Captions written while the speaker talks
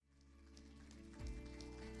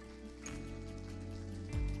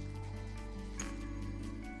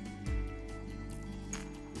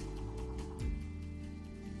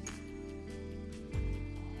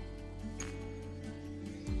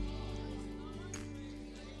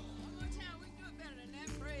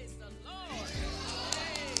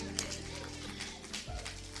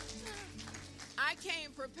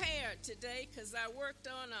glad today because I worked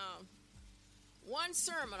on one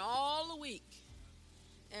sermon all the week.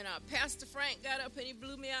 And Pastor Frank got up and he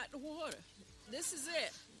blew me out the water. This is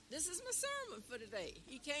it. This is my sermon for today.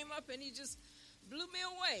 He came up and he just blew me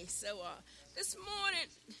away. So this morning,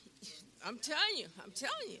 I'm telling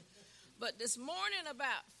you. But this morning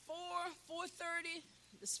about 4:30,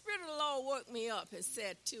 the Spirit of the Lord woke me up and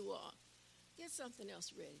said to get something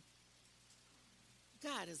else ready.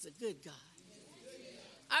 God is a good God.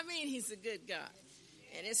 I mean, he's a good God.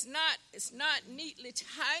 And it's not neatly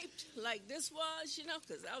typed like this was,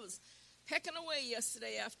 because I was pecking away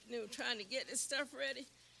yesterday afternoon trying to get this stuff ready.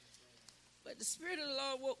 But the Spirit of the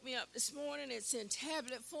Lord woke me up this morning. It's in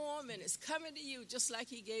tablet form, and it's coming to you just like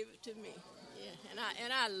he gave it to me. Yeah,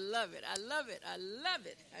 and I love it. I love it. I love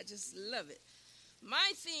it. I just love it.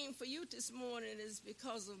 My theme for you this morning is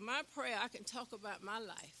because of my prayer, I can talk about my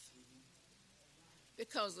life.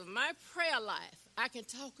 Because of my prayer life, I can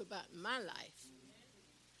talk about my life.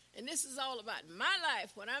 And this is all about my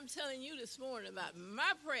life, what I'm telling you this morning about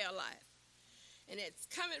my prayer life. And it's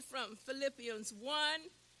coming from Philippians 1,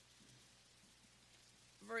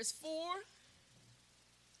 verse 4.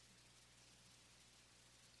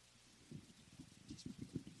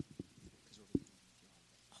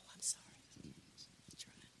 Oh, I'm sorry.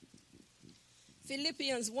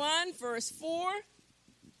 Philippians 1, verse 4.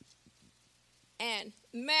 And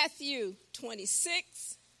Matthew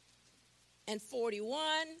 26 and 41.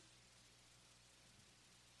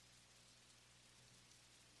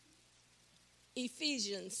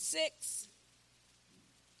 Ephesians 6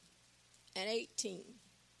 and 18.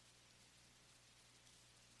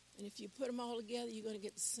 And if you put them all together, you're going to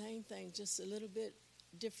get the same thing, just a little bit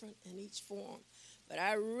different in each form. But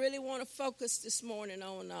I really want to focus this morning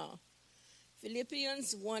on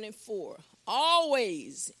Philippians 1 and 4.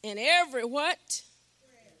 Always in every what?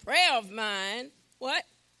 Prayer of mine. What?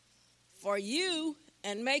 For you,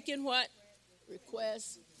 and making what?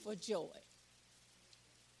 Requests for joy.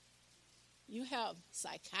 You have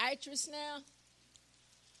psychiatrists now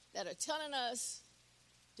that are telling us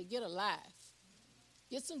to get a life.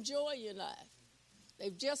 Get some joy in your life.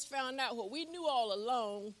 They've just found out what we knew all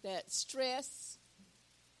along, that stress,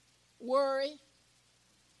 worry,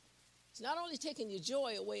 it's not only taking your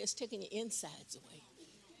joy away, it's taking your insides away.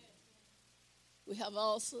 We have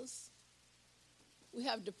ulcers. We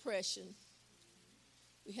have depression.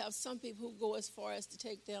 We have some people who go as far as to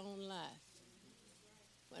take their own life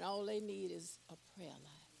when all they need is a prayer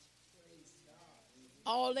life.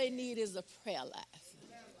 All they need is a prayer life.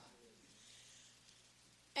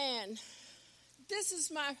 And this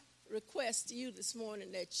is my request to you this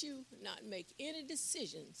morning, that you not make any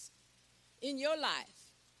decisions in your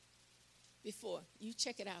life before you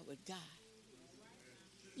check it out with God.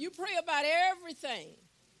 You pray about everything.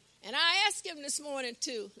 And I ask him this morning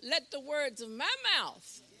to let the words of my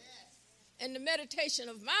mouth and the meditation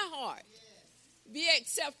of my heart be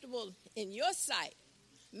acceptable in your sight.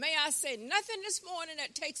 May I say nothing this morning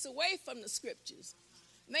that takes away from the scriptures.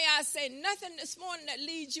 May I say nothing this morning that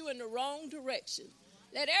leads you in the wrong direction.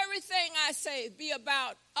 Let everything I say be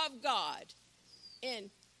about of God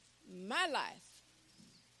in my life.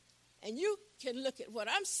 And you can look at what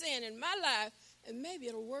I'm saying in my life, and maybe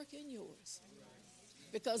it'll work in yours.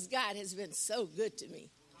 Because God has been so good to me.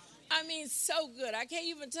 I mean, so good. I can't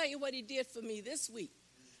even tell you what he did for me this week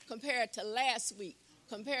compared to last week,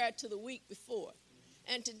 compared to the week before.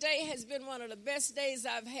 And today has been one of the best days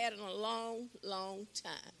I've had in a long, long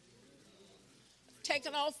time. I've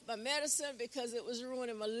taken off my medicine because it was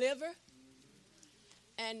ruining my liver.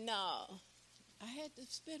 And I had to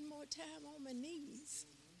spend more time on my knees.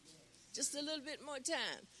 Just a little bit more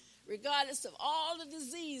time. Regardless of all the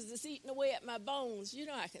disease that's eating away at my bones,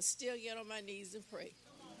 I can still get on my knees and pray.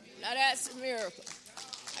 Now that's a miracle.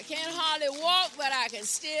 I can't hardly walk, but I can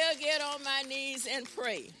still get on my knees and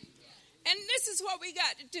pray. And this is what we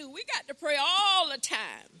got to do. We got to pray all the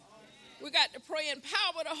time. We got to pray in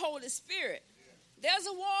power of the Holy Spirit. There's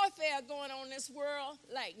a warfare going on in this world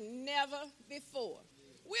like never before.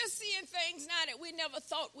 We're seeing things now that we never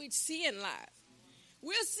thought we'd see in life.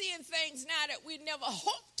 We're seeing things now that we never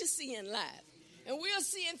hoped to see in life. And we're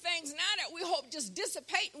seeing things now that we hope just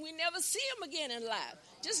dissipate and we never see them again in life.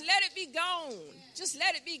 Just let it be gone. Just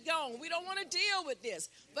let it be gone. We don't want to deal with this.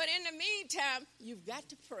 But in the meantime, you've got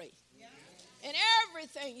to pray. And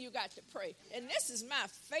everything you got to pray. And this is my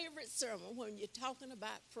favorite sermon when you're talking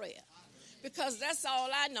about prayer. Because that's all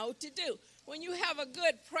I know to do. When you have a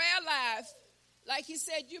good prayer life, like he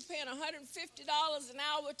said, you're paying $150 an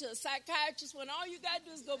hour to a psychiatrist when all you got to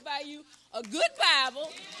do is go buy you a good Bible.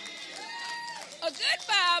 A good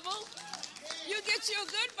Bible. You get you a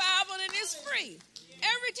good Bible and it's free.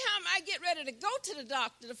 Every time I get ready to go to the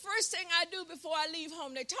doctor, the first thing I do before I leave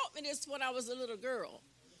home, they taught me this when I was a little girl.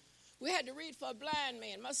 We had to read for a blind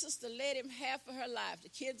man. My sister led him half of her life. The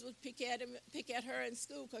kids would pick at her in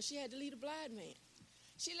school because she had to lead a blind man.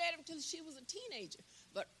 She led him till she was a teenager.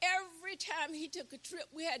 But every time he took a trip,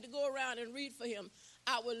 we had to go around and read for him.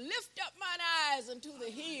 I will lift up mine eyes unto the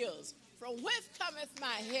hills. From whence cometh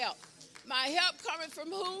my help? My help cometh from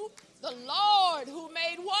who? The Lord, who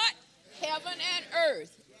made what? Heaven and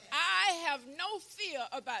earth. I have no fear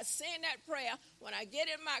about saying that prayer when I get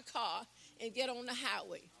in my car and get on the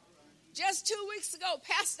highway. Just 2 weeks ago,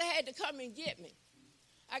 Pastor had to come and get me.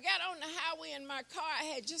 I got on the highway in my car. I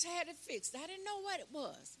had just had it fixed. I didn't know what it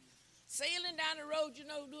was. Sailing down the road,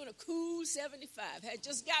 doing a cool 75. Had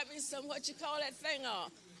just got me some, what you call that thing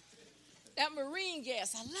off. That marine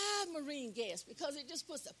gas. I love marine gas because it just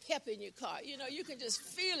puts a pep in your car. You can just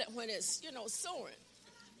feel it when it's, soaring.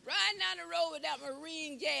 Riding down the road with that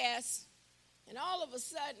marine gas, and all of a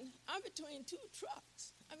sudden, I'm between two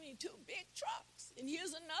big trucks. And here's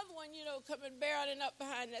another one, coming barreling up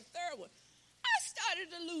behind that third one. I started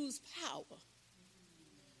to lose power.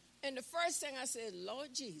 And the first thing I said,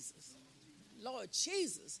 Lord Jesus,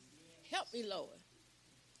 help me, Lord.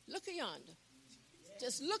 Look yonder.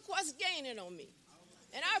 Just look what's gaining on me.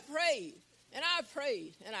 And I prayed, and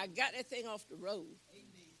I got that thing off the road.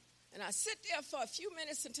 And I sit there for a few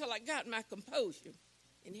minutes until I got my composure.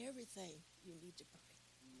 And everything you need to pray.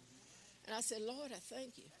 And I said, Lord, I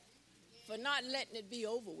thank you for not letting it be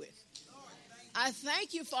over with. I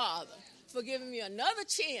thank you, Father, for giving me another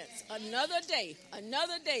chance, another day. And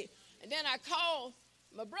then I called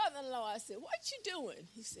my brother-in-law. I said, what you doing?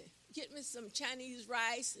 He said, get me some Chinese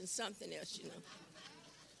rice and something else,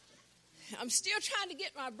 I'm still trying to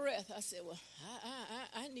get my breath. I said, well,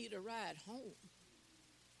 I need a ride home.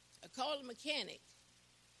 I called the mechanic.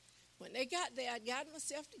 When they got there, I got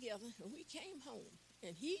myself together, and we came home.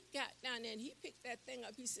 And he got down there, and he picked that thing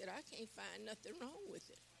up. He said, I can't find nothing wrong with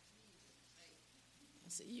it. I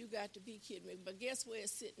said, you got to be kidding me. But guess where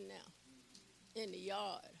it's sitting now? In the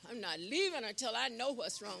yard. I'm not leaving until I know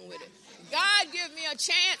what's wrong with it. God give me a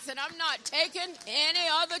chance, and I'm not taking any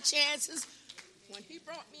other chances when he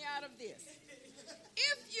brought me out of this.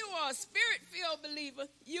 If you are a spirit-filled believer,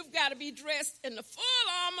 you've got to be dressed in the full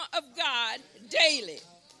armor of God daily.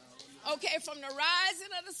 Okay, from the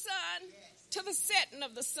rising of the sun to the setting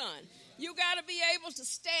of the sun. You got to be able to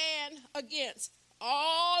stand against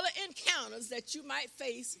all the encounters that you might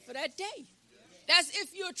face for that day. That's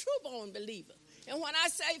if you're a true-born believer. And when I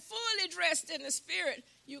say fully dressed in the Spirit,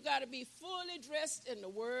 you got to be fully dressed in the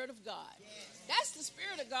Word of God. That's the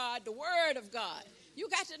Spirit of God, the Word of God. You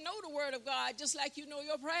got to know the Word of God just like you know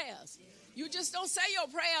your prayers. You just don't say your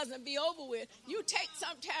prayers and be over with. You take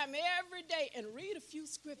some time every day and read a few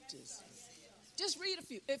scriptures. Just read a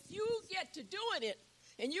few. If you get to doing it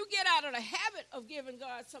and you get out of the habit of giving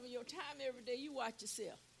God some of your time every day, you watch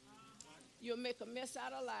yourself. You'll make a mess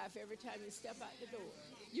out of life every time you step out the door.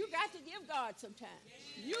 You got to give God some time.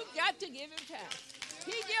 You got to give him time.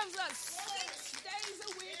 He gives us 6 days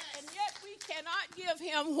a week, and yet we cannot give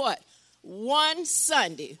him what? One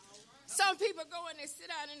Sunday. Some people go and they sit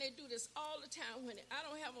down and they do this all the time. I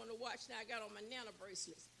don't have on the watch now. I got on my Nana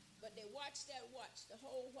bracelets. But they watch that watch the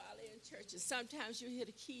whole while they're in church. And sometimes you hear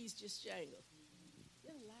the keys just jangle.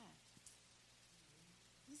 They're alive.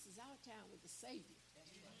 This is our time with the Savior.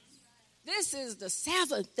 This is the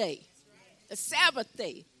Sabbath day. The Sabbath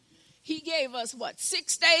day. He gave us,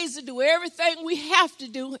 6 days to do everything we have to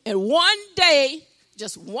do. And one day,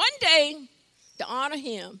 just one day, to honor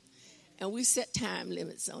him. And we set time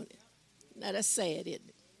limits on it. Now, that's sad, isn't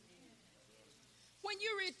it? When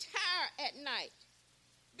you retire at night,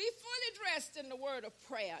 be fully dressed in the word of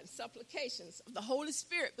prayer and supplications of the Holy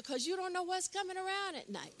Spirit because you don't know what's coming around at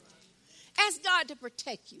night. Ask God to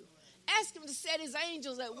protect you. Ask him to set his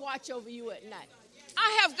angels that watch over you at night.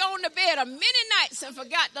 I have gone to bed many nights and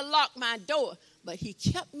forgot to lock my door, but he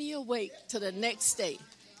kept me awake to the next day.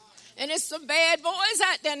 And there's some bad boys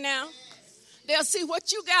out there now. They'll see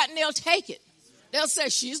what you got and they'll take it. They'll say,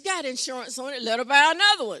 she's got insurance on it. Let her buy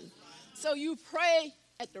another one. So you pray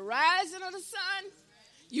at the rising of the sun.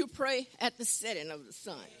 You pray at the setting of the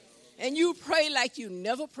sun. And you pray like you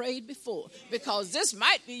never prayed before. Because this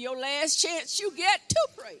might be your last chance you get to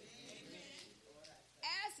pray.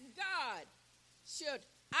 Ask God, should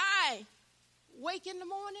I wake in the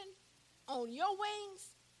morning on your wings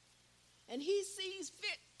and he sees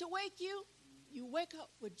fit to wake you? You wake up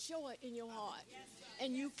with joy in your heart.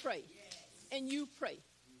 And you pray. And you pray.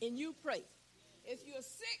 And you pray. If you're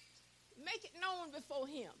sick, make it known before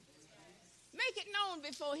him. Make it known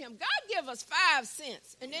before him. God gave us 5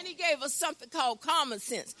 cents, and then he gave us something called common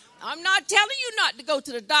sense. I'm not telling you not to go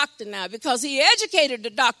to the doctor now because he educated the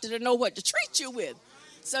doctor to know what to treat you with.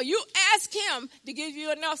 So you ask him to give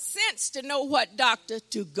you enough sense to know what doctor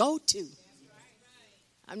to go to.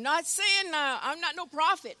 I'm not saying I'm not no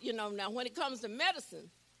prophet, now when it comes to medicine,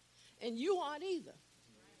 and you aren't either.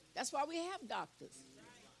 That's why we have doctors.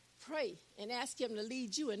 Pray and ask him to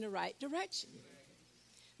lead you in the right direction.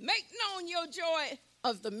 Make known your joy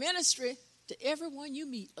of the ministry to everyone you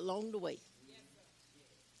meet along the way.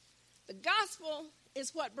 The gospel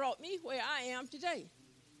is what brought me where I am today.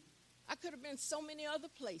 I could have been so many other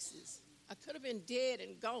places. I could have been dead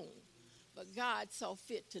and gone. But God saw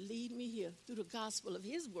fit to lead me here through the gospel of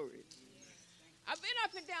his word. I've been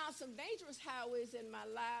up and down some dangerous highways in my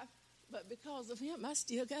life, but because of him, I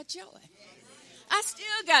still got joy. I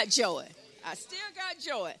still got joy. I still got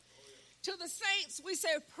joy. To the saints, we say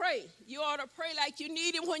pray. You ought to pray like you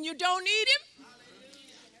need him when you don't need him.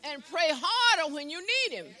 And pray harder when you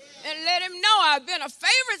need him. And let him know I've been a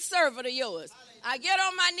favorite servant of yours. I get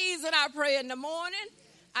on my knees and I pray in the morning.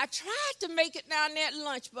 I tried to make it down there at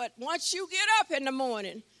lunch, but once you get up in the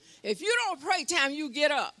morning, if you don't pray time you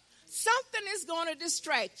get up, something is going to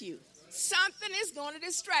distract you. Something is going to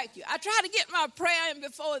distract you. I try to get my prayer in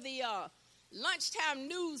before the lunchtime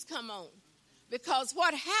news come on. Because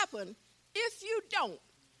what happened, if you don't,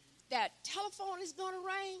 that telephone is going to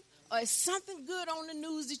ring, or it's something good on the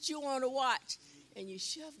news that you want to watch, and you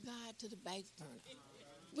shove God to the back burner.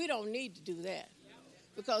 We don't need to do that.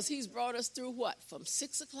 Because he's brought us through what? From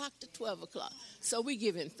 6 o'clock to 12 o'clock. So we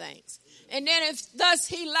give him thanks. And then if thus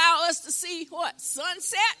he allow us to see what?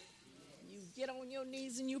 Sunset, you get on your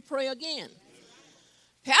knees and you pray again.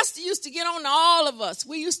 Pastor used to get on to all of us.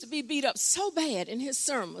 We used to be beat up so bad in his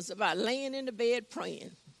sermons about laying in the bed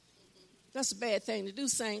praying. That's a bad thing to do,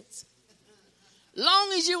 saints.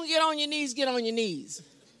 Long as you can get on your knees, get on your knees.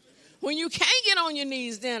 When you can't get on your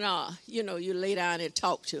knees, then, you lay down and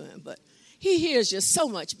talk to him. But he hears you so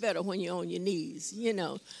much better when you're on your knees.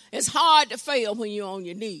 It's hard to fail when you're on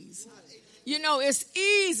your knees. It's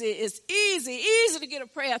easy to get a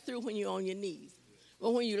prayer through when you're on your knees.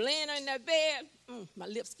 But when you're laying on that bed, my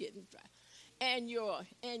lips getting dry. And your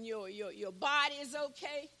body is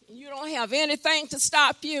okay, and you don't have anything to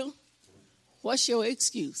stop you. What's your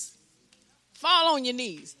excuse? Fall on your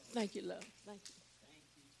knees. Thank you, love. Thank you.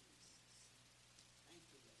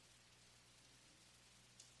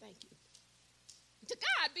 Thank you. To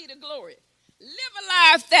God be the glory. Live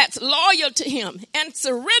a life that's loyal to him and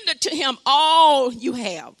surrender to him all you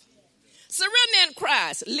have. Surrender in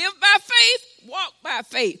Christ. Live by faith, walk by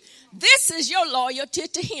faith. This is your loyalty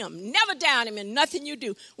to him. Never doubt him in nothing you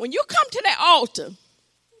do. When you come to that altar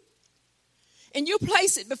and you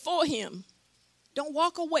place it before him, don't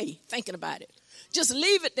walk away thinking about it. Just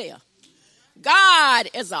leave it there. God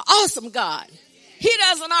is an awesome God. He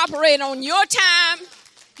doesn't operate on your time.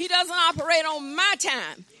 He doesn't operate on my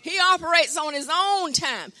time. He operates on his own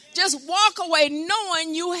time. Just walk away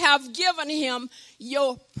knowing you have given him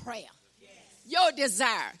your prayer, your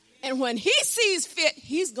desire. And when he sees fit,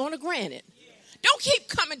 he's going to grant it. Don't keep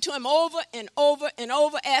coming to him over and over and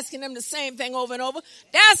over, asking him the same thing over and over.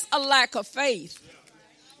 That's a lack of faith.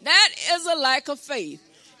 That is a lack of faith.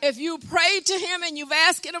 If you prayed to him and you've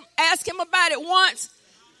asked him about it once,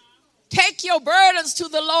 take your burdens to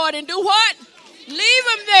the Lord and do what? Leave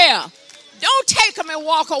them there. Don't take them and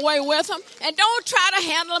walk away with them. And don't try to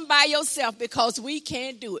handle them by yourself because we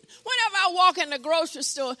can't do it. Whenever I walk in the grocery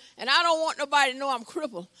store and I don't want nobody to know I'm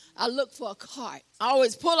crippled, I look for a cart. I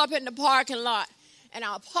always pull up in the parking lot and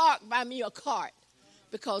I'll park by me a cart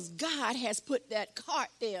because God has put that cart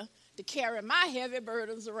there to carry my heavy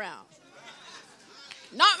burdens around.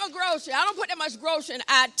 Not my grocery. I don't put that much grocery in.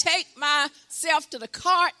 I take myself to the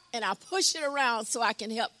cart and I push it around so I can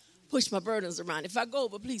help push my burdens around. If I go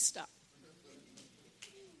over, please stop.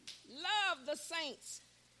 Love the saints.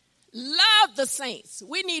 Love the saints.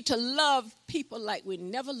 We need to love people like we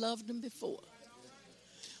never loved them before.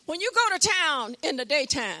 When you go to town in the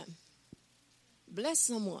daytime, bless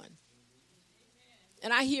someone.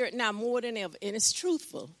 And I hear it now more than ever, and it's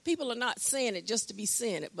truthful. People are not saying it just to be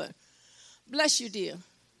saying it, but bless you, dear.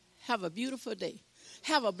 Have a beautiful day.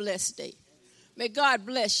 Have a blessed day. May God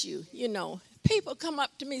bless you. People come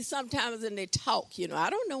up to me sometimes and they talk. I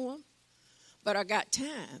don't know them, but I got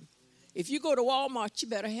time. If you go to Walmart, you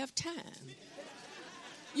better have time.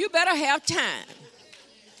 You better have time.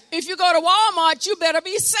 If you go to Walmart, you better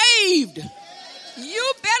be saved.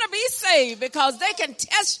 You better be saved because they can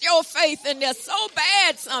test your faith and they're so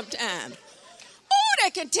bad sometimes. Oh, they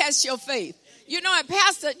can test your faith. You know, and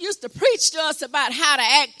Pastor used to preach to us about how to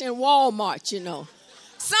act in Walmart, you know.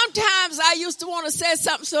 Sometimes I used to want to say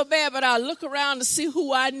something so bad, but I look around to see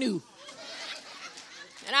who I knew.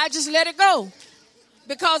 And I just let it go.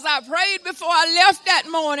 Because I prayed before I left that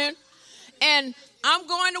morning, and I'm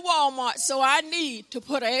going to Walmart, so I need to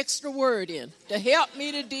put an extra word in to help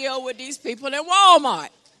me to deal with these people in Walmart.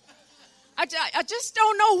 I just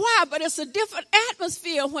don't know why, but it's a different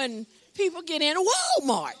atmosphere when people get in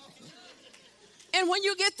Walmart. And when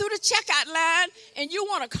you get through the checkout line and you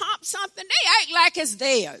want to comp something, they act like it's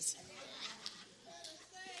theirs.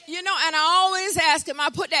 You know, and I always ask him, I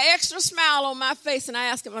put that extra smile on my face and I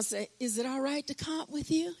ask him, I say, is it all right to comp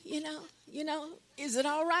with you? You know, is it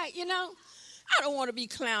all right? You know, I don't want to be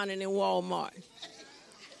clowning in Walmart.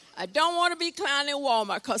 I don't want to be clowning in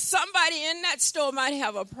Walmart because somebody in that store might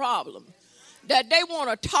have a problem that they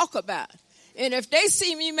want to talk about. And if they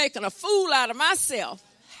see me making a fool out of myself,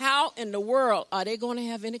 how in the world are they going to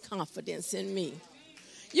have any confidence in me?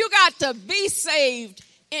 You got to be saved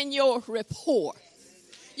in your rapport.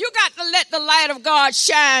 You got to let the light of God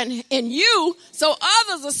shine in you so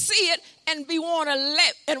others will see it and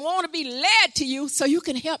want to be led to you so you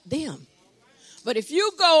can help them. But if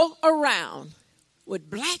you go around with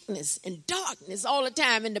blackness and darkness all the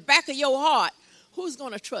time in the back of your heart, who's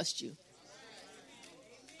going to trust you?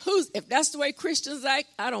 If that's the way Christians act,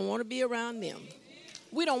 I don't want to be around them.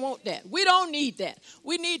 We don't want that. We don't need that.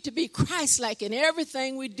 We need to be Christ-like in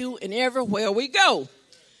everything we do and everywhere we go.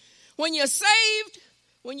 When you're saved,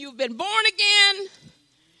 when you've been born again,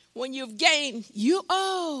 when you've gained,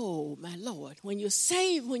 my Lord, when you're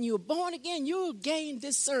saved, when you're born again, you'll gain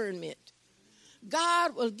discernment.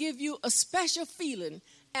 God will give you a special feeling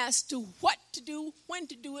as to what to do, when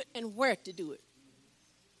to do it, and where to do it.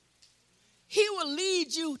 He will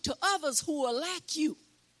lead you to others who are like you.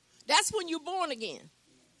 That's when you're born again.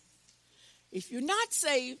 If you're not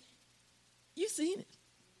saved, you've seen it.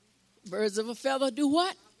 Birds of a feather do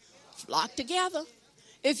what? Flock together.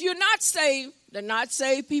 If you're not saved, the not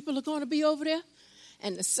saved people are going to be over there,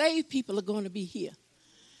 and the saved people are going to be here.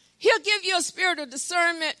 He'll give you a spirit of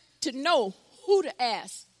discernment to know who to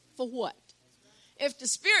ask for what. If the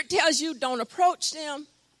Spirit tells you don't approach them,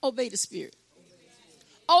 obey the Spirit.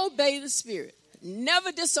 Obey the Spirit.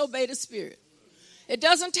 Never disobey the Spirit. It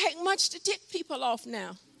doesn't take much to tick people off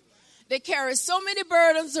now. They carry so many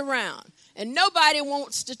burdens around, and nobody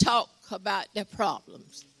wants to talk about their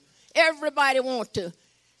problems. Everybody wants to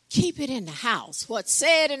keep it in the house. What's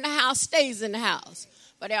said in the house stays in the house.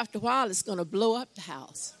 But after a while, it's going to blow up the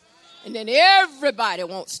house. And then everybody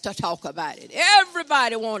wants to talk about it.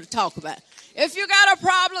 Everybody wants to talk about it. If you got a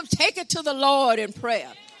problem, take it to the Lord in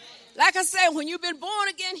prayer. Like I said, when you've been born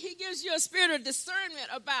again, he gives you a spirit of discernment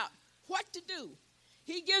about what to do.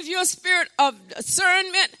 He gives you a spirit of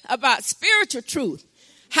discernment about spiritual truth,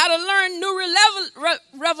 how to learn new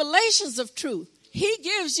revelations of truth. He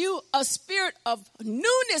gives you a spirit of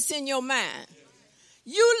newness in your mind.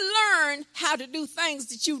 You learn how to do things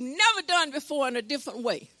that you've never done before in a different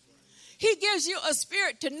way. He gives you a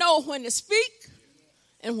spirit to know when to speak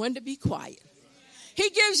and when to be quiet. He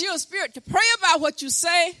gives you a spirit to pray about what you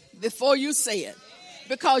say before you say it,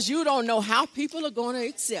 because you don't know how people are going to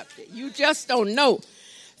accept it. You just don't know.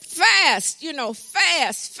 Fast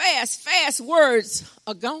words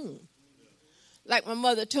are gone. Like my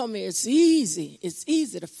mother told me, it's easy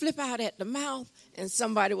to flip out at the mouth and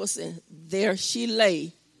somebody will say, there she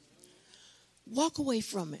lay. Walk away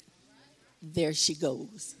from it. There she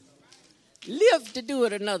goes. Live to do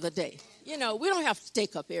it another day. You know, we don't have to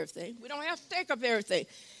take up everything. We don't have to take up everything.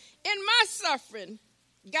 In my suffering,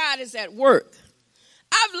 God is at work.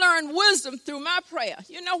 I've learned wisdom through my prayer.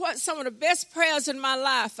 You know what? Some of the best prayers in my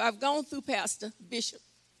life I've gone through pastor,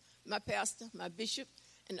 my bishop,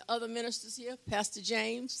 and the other ministers here, Pastor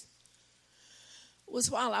James, was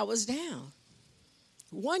while I was down.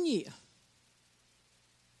 1 year.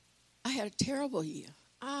 I had a terrible year.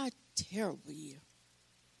 My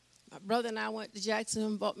brother and I went to Jackson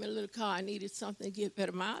and bought me a little car. I needed something to get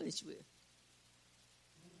better mileage with.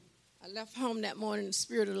 I left home that morning. The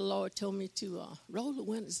Spirit of the Lord told me to roll the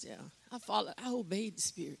windows down. I obeyed the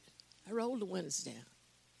Spirit. I rolled the windows down.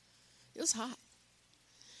 It was hot.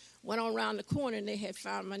 Went on around the corner, and they had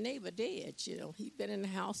found my neighbor dead, you know. He'd been in the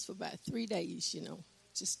house for about 3 days, you know,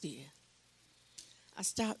 just dead. I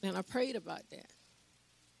stopped and I prayed about that.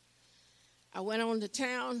 I went on to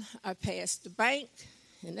town. I passed the bank,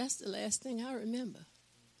 and that's the last thing I remember.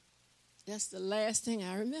 And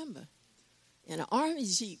an army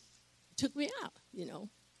jeep took me out, you know.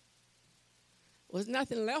 There was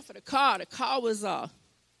nothing left for the car. The car was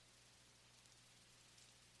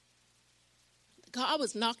car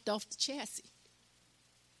was knocked off the chassis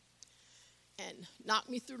and knocked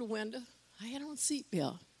me through the window. I had on a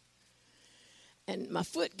seatbelt. And my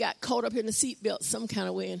foot got caught up in the seatbelt some kind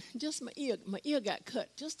of way, and just my ear got cut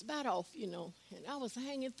just about off, and I was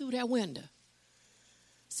hanging through that window.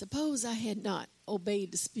 Suppose I had not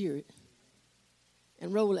obeyed the Spirit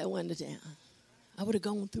and rolled that window down. I would have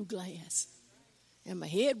gone through glass, and my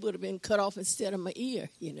head would have been cut off instead of my ear,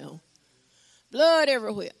 Blood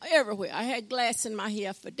everywhere. I had glass in my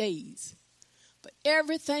hair for days. But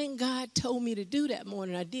everything God told me to do that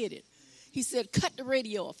morning, I did it. He said, cut the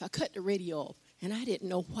radio off. I cut the radio off. And I didn't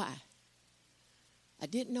know why. I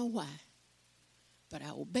didn't know why. But I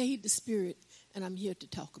obeyed the Spirit, and I'm here to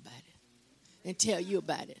talk about it and tell you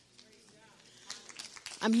about it.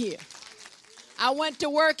 I'm here. I went to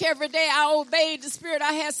work every day. I obeyed the Spirit.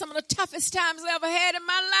 I had some of the toughest times I ever had in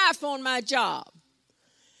my life on my job.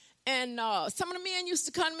 And some of the men used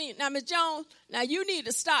to come to me. Now, Ms. Jones, now you need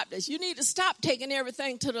to stop this. You need to stop taking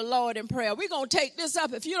everything to the Lord in prayer. We're going to take this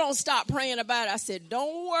up if you don't stop praying about it. I said,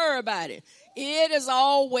 don't worry about it. It is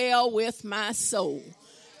all well with my soul.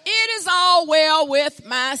 It is all well with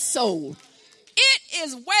my soul. It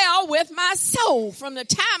is well with my soul from the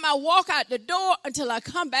time I walk out the door until I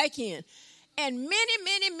come back in. And many,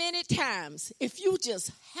 many, many times, if you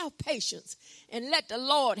just have patience and let the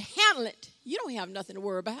Lord handle it, you don't have nothing to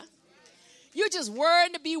worry about. You're just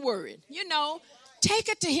worried to be worried. Take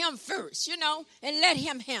it to him first, and let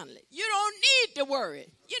him handle it. You don't need to worry.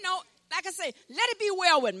 Like I say, let it be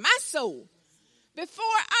well with my soul. Before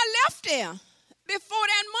I left there, before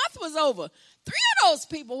that month was over, 3 of those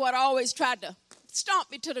people who had always tried to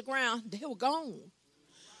stomp me to the ground, they were gone.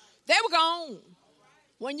 They were gone.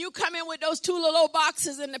 When you come in with those 2 little old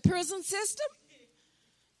boxes in the prison system,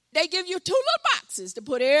 they give you 2 little boxes to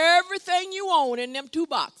put everything you own in them 2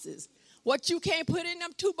 boxes. What you can't put in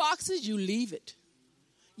them 2 boxes, you leave it.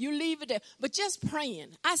 You leave it there. But just praying.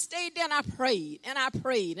 I stayed there and I prayed and I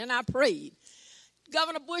prayed and I prayed.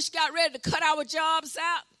 Governor Bush got ready to cut our jobs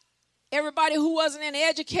out. Everybody who wasn't in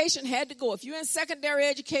education had to go. If you're in secondary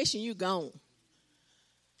education, you're gone.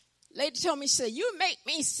 Lady told me, she said, you make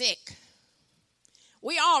me sick.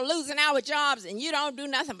 We all losing our jobs and you don't do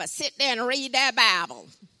nothing but sit there and read that Bible.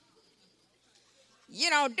 You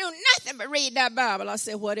don't do nothing but read that Bible. I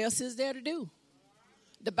said, what else is there to do?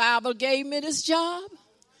 The Bible gave me this job,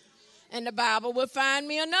 and the Bible will find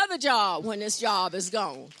me another job when this job is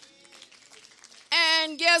gone.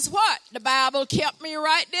 And guess what? The Bible kept me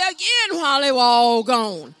right there again while they were all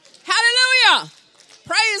gone. Hallelujah.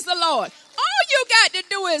 Praise the Lord. All you got to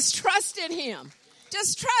do is trust in him.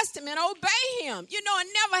 Just trust him and obey him, and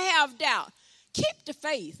never have doubt. Keep the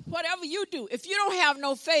faith, whatever you do. If you don't have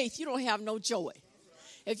no faith, you don't have no joy.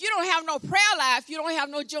 If you don't have no prayer life, you don't have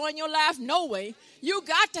no joy in your life, no way. You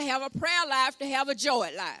got to have a prayer life to have a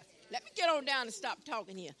joy life. Let me get on down and stop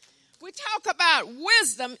talking here. We talk about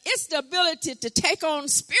wisdom. It's the ability to take on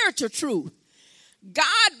spiritual truth.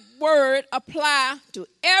 God's word apply to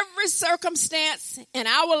every circumstance in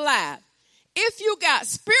our life. If you got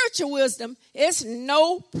spiritual wisdom, it's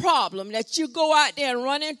no problem that you go out there and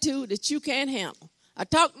run into that you can't handle. I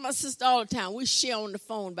talk to my sister all the time. We share on the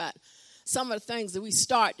phone about some of the things that we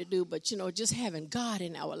start to do, but, just having God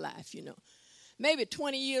in our life, Maybe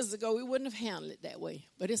 20 years ago, we wouldn't have handled it that way,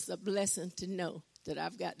 but it's a blessing to know that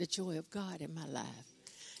I've got the joy of God in my life,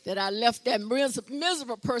 that I left that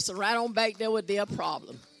miserable person right on back there with their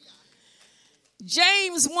problem.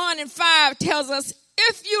 James 1:5 tells us,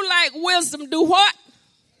 if you like wisdom, do what?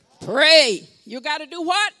 Pray. You got to do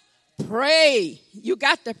what? Pray. You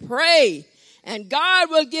got to pray. And God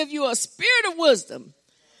will give you a spirit of wisdom.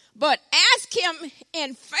 But ask him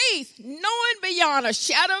in faith, knowing beyond a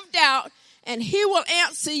shadow of doubt, and he will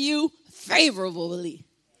answer you favorably.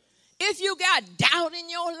 If you got doubt in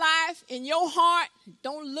your life, in your heart,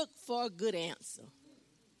 don't look for a good answer.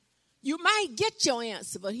 You might get your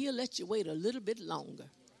answer, but he'll let you wait a little bit longer.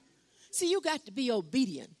 See, you got to be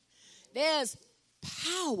obedient. There's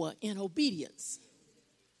power in obedience.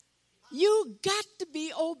 You got to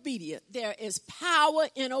be obedient. There is power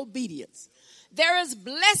in obedience. There is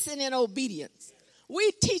blessing in obedience.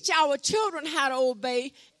 We teach our children how to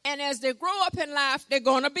obey, and as they grow up in life, they're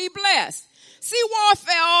going to be blessed. See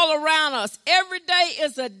warfare all around us. Every day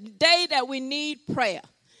is a day that we need prayer.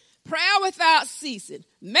 Prayer without ceasing.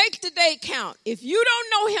 Make today count. If you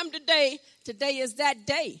don't know him today, today is that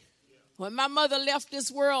day. When my mother left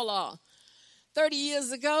this world 30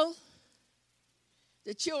 years ago,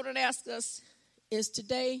 the children asked us, is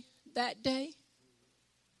today that day?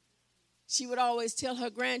 She would always tell her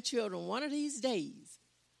grandchildren, one of these days,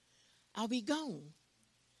 I'll be gone.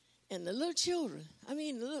 And the little children, my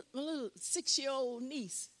little 6-year-old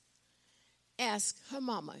niece asked her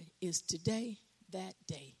mama, is today that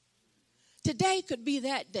day? Today could be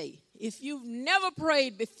that day. If you've never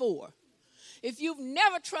prayed before, if you've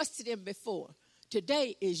never trusted him before,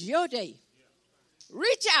 today is your day.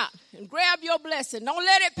 Reach out and grab your blessing. Don't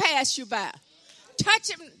let it pass you by. Touch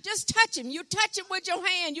him. Just touch him. You touch him with your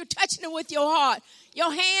hand. You're touching him with your heart.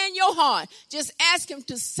 Your hand, your heart. Just ask him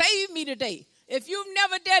to save me today. If you've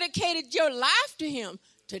never dedicated your life to him,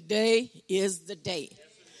 today is the day.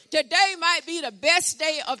 Today might be the best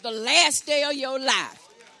day of the last day of your life.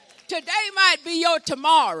 Today might be your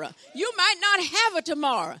tomorrow. You might not have a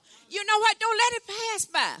tomorrow. You know what? Don't let it pass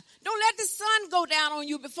by. Don't let the sun go down on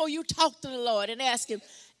you before you talk to the Lord and ask him,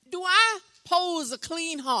 do I pose a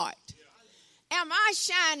clean heart? Am I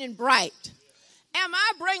shining bright? Am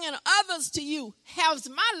I bringing others to you? Has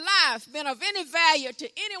my life been of any value to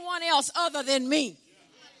anyone else other than me?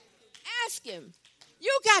 Ask him.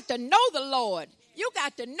 You got to know the Lord. You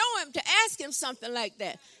got to know him to ask him something like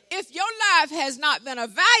that. If your life has not been a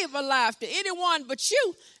valuable life to anyone but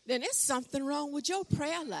you, then there's something wrong with your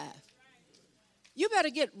prayer life. You better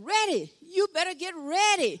get ready. You better get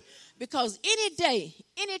ready, because any day,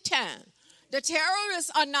 any time, the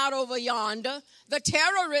terrorists are not over yonder. The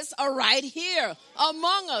terrorists are right here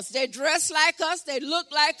among us. They dress like us. They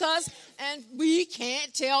look like us. And we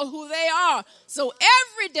can't tell who they are. So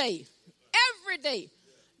every day,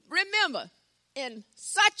 remember, in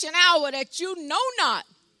such an hour that you know not,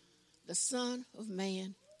 the Son of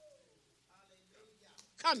Man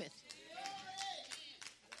cometh.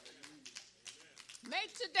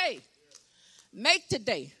 Make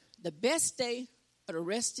today the best day of the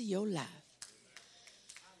rest of your life.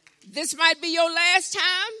 This might be your last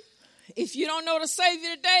time. If you don't know the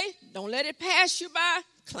Savior today, don't let it pass you by.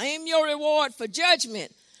 Claim your reward for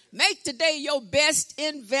judgment. Make today your best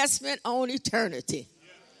investment on eternity.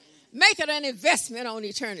 Make it an investment on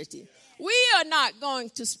eternity. We are not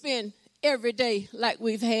going to spend every day like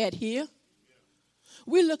we've had here.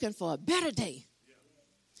 We're looking for a better day.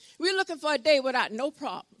 We're looking for a day without no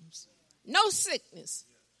problems, no sickness,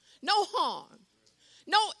 no harm,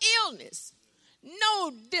 no illness,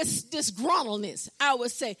 no disgruntledness, I would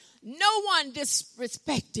say. No one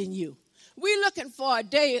disrespecting you. We're looking for a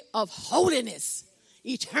day of holiness,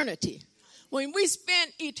 eternity. When we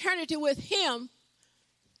spend eternity with him,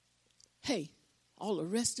 hey, all the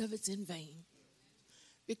rest of it's in vain,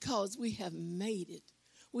 because we have made it.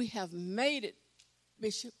 We have made it,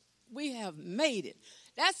 Bishop. We have made it.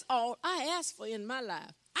 That's all I ask for in my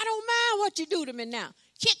life. I don't mind what you do to me now.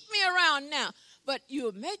 Kick me around now. But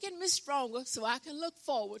you're making me stronger so I can look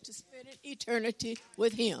forward to spending eternity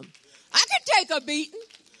with him. I can take a beating.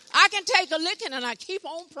 I can take a licking, and I keep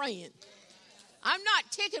on praying. I'm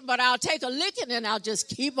not ticking, but I'll take a licking and I'll just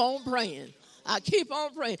keep on praying. I keep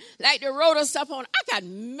on praying. Like they wrote us up on, I got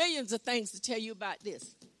millions of things to tell you about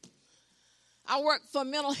this. I work for a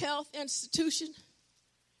mental health institution,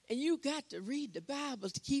 and you got to read the Bible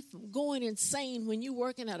to keep from going insane when you're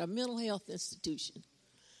working at a mental health institution.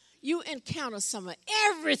 You encounter some of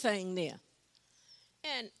everything there.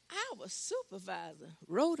 And our supervisor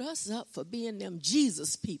wrote us up for being them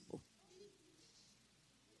Jesus people.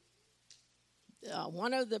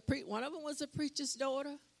 One of them was a preacher's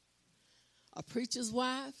daughter, a preacher's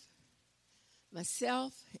wife,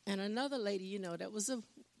 myself, and another lady, that was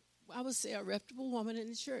I would say a reputable woman in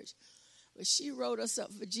the church. But she wrote us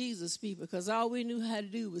up for Jesus people, because all we knew how to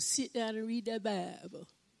do was sit down and read that Bible.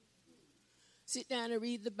 Sit down and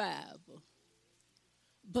read the Bible.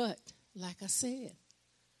 But, like I said,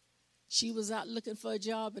 she was out looking for a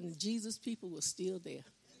job, and the Jesus people were still there.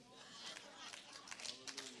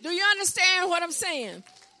 Do you understand what I'm saying?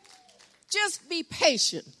 Just be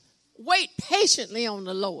patient. Wait patiently on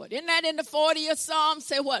the Lord. Isn't that in the 40th Psalm?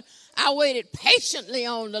 Say what? I waited patiently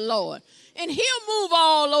on the Lord. And he'll move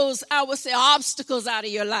all those, I would say, obstacles out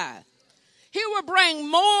of your life. He will bring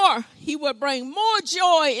more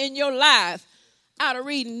joy in your life out of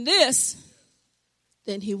reading this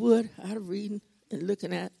than he would out of reading and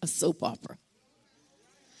looking at a soap opera.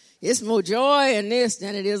 It's more joy in this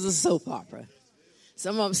than it is a soap opera.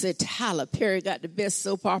 Some of them said Tyler Perry got the best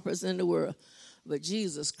soap operas in the world. But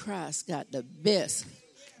Jesus Christ got the best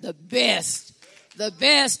of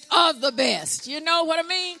the best. You know what I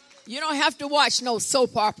mean? You don't have to watch no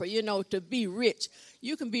soap opera, to be rich.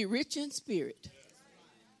 You can be rich in spirit.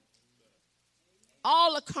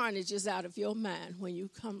 All the carnage is out of your mind when you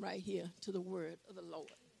come right here to the word of the Lord.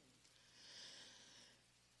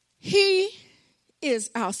 He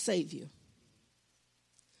is our Savior.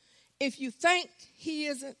 If you think he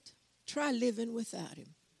isn't, try living without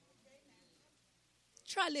him.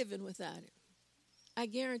 Try living without it. I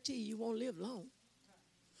guarantee you won't live long.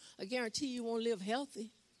 I guarantee you won't live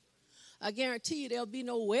healthy. I guarantee you there'll be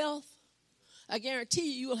no wealth. I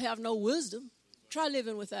guarantee you will have no wisdom. Try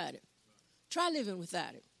living without it. Try living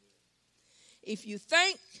without it. If you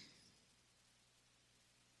think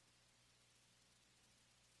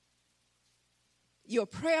your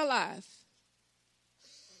prayer life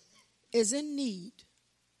is in need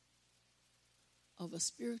of a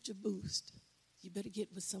spiritual boost, you better get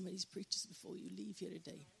with some of these preachers before you leave here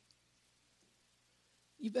today.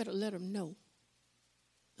 You better let them know,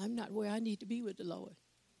 I'm not where I need to be with the Lord.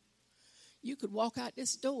 You could walk out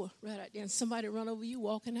this door right out there and somebody run over you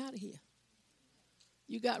walking out of here.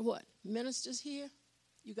 You got what? Ministers here?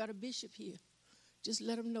 You got a bishop here. Just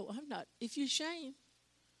let them know, I'm not. If you're ashamed,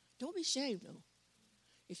 don't be ashamed, though.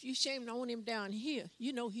 If you're ashamed on him down here,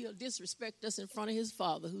 you know he'll disrespect us in front of his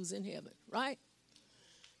Father who's in heaven, right?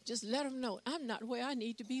 Just let him know, I'm not where I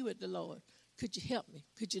need to be with the Lord. Could you help me?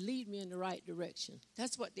 Could you lead me in the right direction?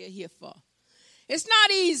 That's what they're here for. It's not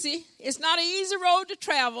easy. It's not an easy road to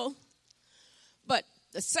travel. But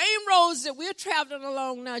the same roads that we're traveling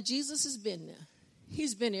along now, Jesus has been there.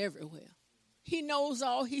 He's been everywhere. He knows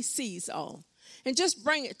all. He sees all. And just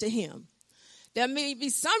bring it to him. There may be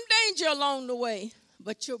some danger along the way,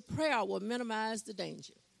 but your prayer will minimize the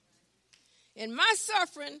danger. In my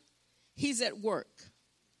suffering, he's at work.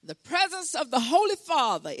 The presence of the Holy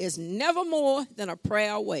Father is never more than a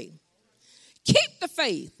prayer away. Keep the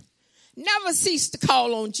faith. Never cease to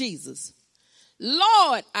call on Jesus.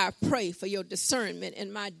 Lord, I pray for your discernment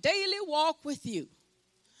in my daily walk with you.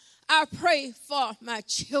 I pray for my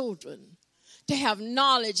children to have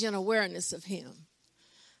knowledge and awareness of him.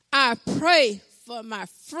 I pray for my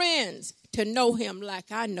friends to know him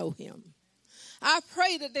like I know him. I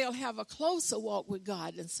pray that they'll have a closer walk with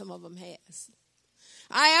God than some of them has.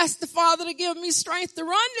 I ask the Father to give me strength to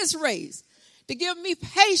run this race, to give me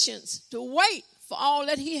patience to wait for all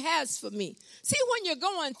that he has for me. See, when you're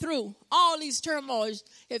going through all these turmoils,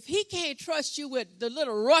 if he can't trust you with the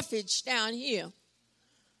little roughage down here,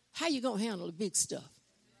 how you going to handle the big stuff?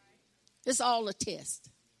 It's all a test.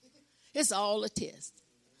 It's all a test.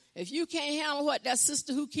 If you can't handle what that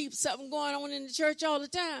sister who keeps something going on in the church all the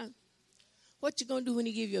time, what you going to do when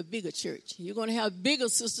he give you a bigger church? You're going to have bigger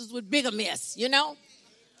sisters with bigger mess, you know?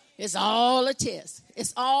 It's all a test.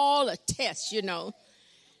 It's all a test, you know.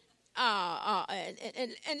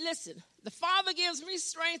 And listen, the Father gives me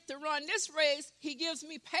strength to run this race. He gives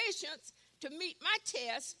me patience to meet my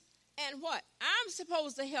test. And what? I'm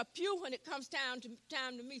supposed to help you when it comes time to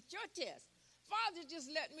meet your test. Father,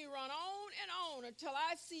 just let me run on and on until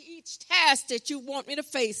I see each task that you want me to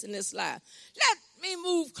face in this life. Let me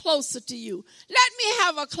move closer to you. Let me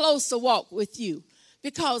have a closer walk with you.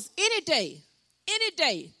 Because any day,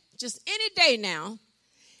 just any day now,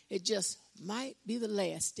 it just might be the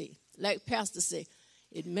last day. Like Pastor said,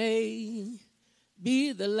 it may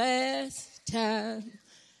be the last time.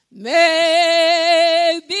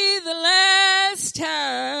 May be the last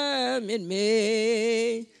time. It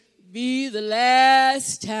may be the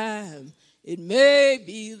last time. It may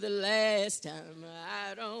be the last time.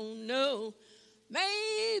 I don't know.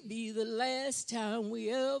 May be the last time we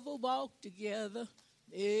ever walk together.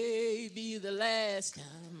 May be the last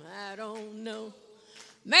time. I don't know.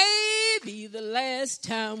 May be the last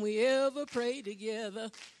time we ever pray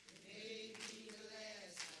together.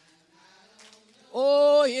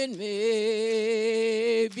 Oh, it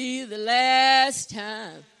may be the last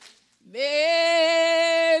time.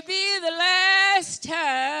 May be the last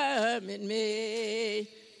time. It may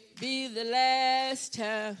be the last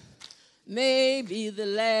time. May be the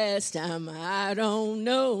last time. I don't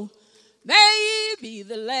know. May be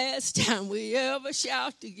the last time we ever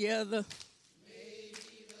shout together. May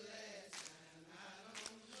be the last time. I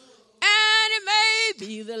don't know. And it may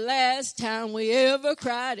be the last time we ever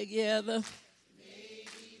cry together.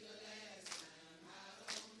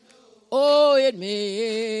 Oh, it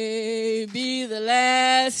may be the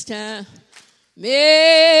last time.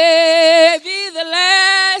 May be the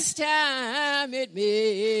last time. It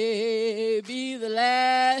may be the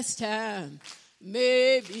last time.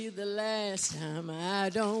 May be the last time. I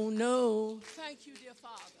don't know. Thank you, dear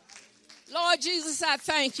Father. Lord Jesus, I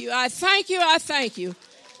thank you. I thank you. I thank you.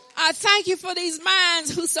 I thank you for these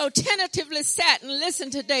minds who so tentatively sat and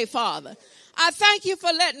listened today, Father. I thank you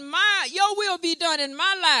for letting your will be done in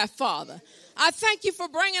my life, Father. I thank you for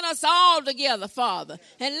bringing us all together, Father,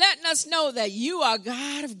 and letting us know that you are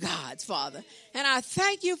God of gods, Father. And I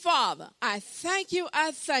thank you, Father. I thank you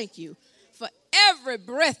for every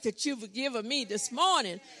breath that you've given me this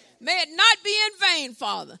morning. May it not be in vain,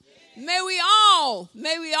 Father. May we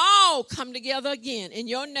all all come together again. In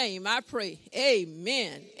your name, I pray.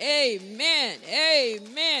 Amen. Amen.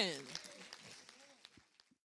 Amen.